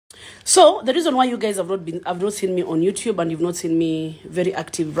So the reason why you guys have not seen me on YouTube and you've not seen me very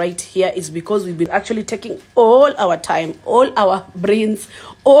active right here is because we've been actually taking all our time, all our brains,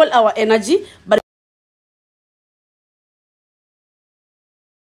 all our energy. But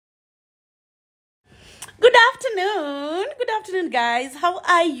good afternoon, guys. How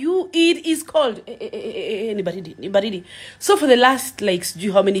are you? It is cold. Anybody? So for the last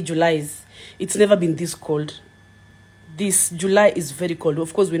how many Julys, it's never been this cold. This July is very cold.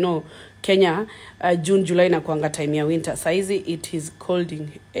 Of course, we know Kenya, June, July inakuanga time ya winter. Saizi it is colding.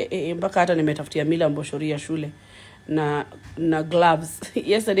 Mpaka hata nimetafutia Mila mboshoria shule na gloves.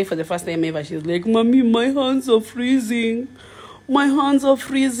 Yesterday for the first time ever, she's like, "Mommy, my hands are freezing. My hands are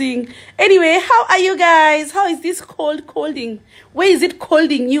freezing." Anyway, how are you guys? How is this colding? Where is it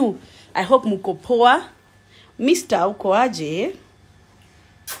colding you? I hope muko poa. Mr. uko aje?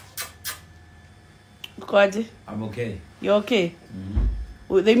 Uko aje? I'm okay. You're okay?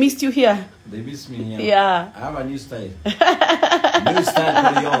 They missed you here. They missed me here. Yeah. I have a new style. New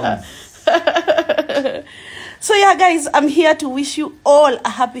style for yours. So yeah, guys, I'm here to wish you all a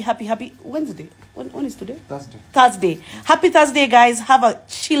happy Wednesday. When is today? Thursday. Happy Thursday, guys. Have a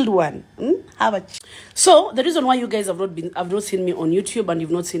chilled one. So the reason why you guys have not seen me on YouTube and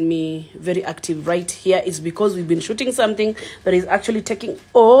you've not seen me very active right here is because we've been shooting something that is actually taking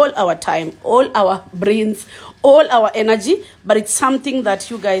all our time, all our brains, all our energy. But it's something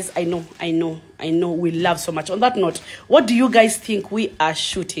that you guys, I know we love so much. On that note, what do you guys think we are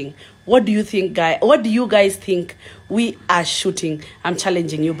shooting? What do you think, guys? What do you guys think we are shooting? I'm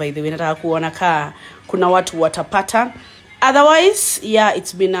challenging you, by the way. Nataka kuona ka kuna watu watapata. Otherwise, yeah,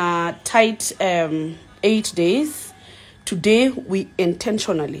 it's been a tight 8 days. Today, we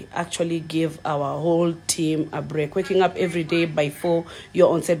intentionally actually give our whole team a break. Waking up every day by 4,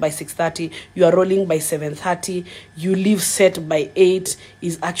 you're on set by 6:30, you are rolling by 7:30, you leave set by 8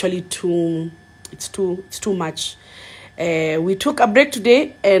 is actually too much. We took a break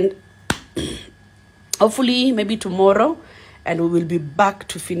today and hopefully maybe tomorrow, and we will be back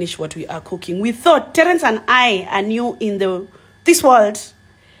to finish what we are cooking. We thought, Terence and I are new in this world.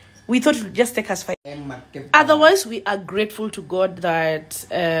 We thought it would just take us 5. Otherwise, we are grateful to God that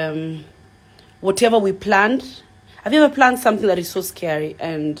whatever we planned. Have you ever planned something that is so scary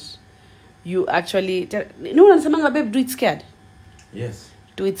and you actually... No one says, babe, do it scared? Yes.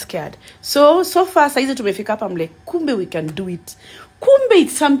 Do it scared. So far, saizi tumefika hapa, I'm like, kumbe we can do it. Kumbe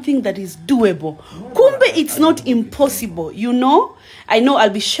it's something that is doable. Kumbe it's not impossible, you know? I know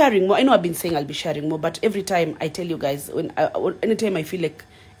I'll be sharing more. I know I've been saying I'll be sharing more, but every time I tell you guys, anytime I feel like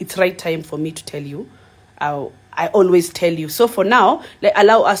it's right time for me to tell you, I always tell you. So for now,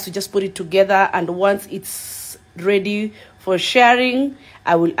 allow us to just put it together, and once it's ready for sharing,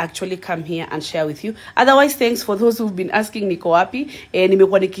 I will actually come here and share with you. Otherwise, thanks for those who've been asking niko wapi.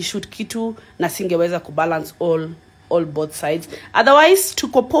 Nimekuwa nikishoot kitu na singeweza kubalance all both sides. Otherwise,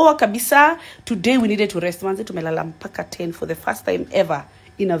 tuko poa kabisa. Today we needed to rest. Manze tumelala mpaka 10 for the first time ever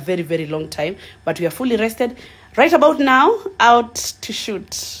in a very, very long time. But we are fully rested. Right about now, out to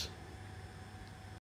shoot.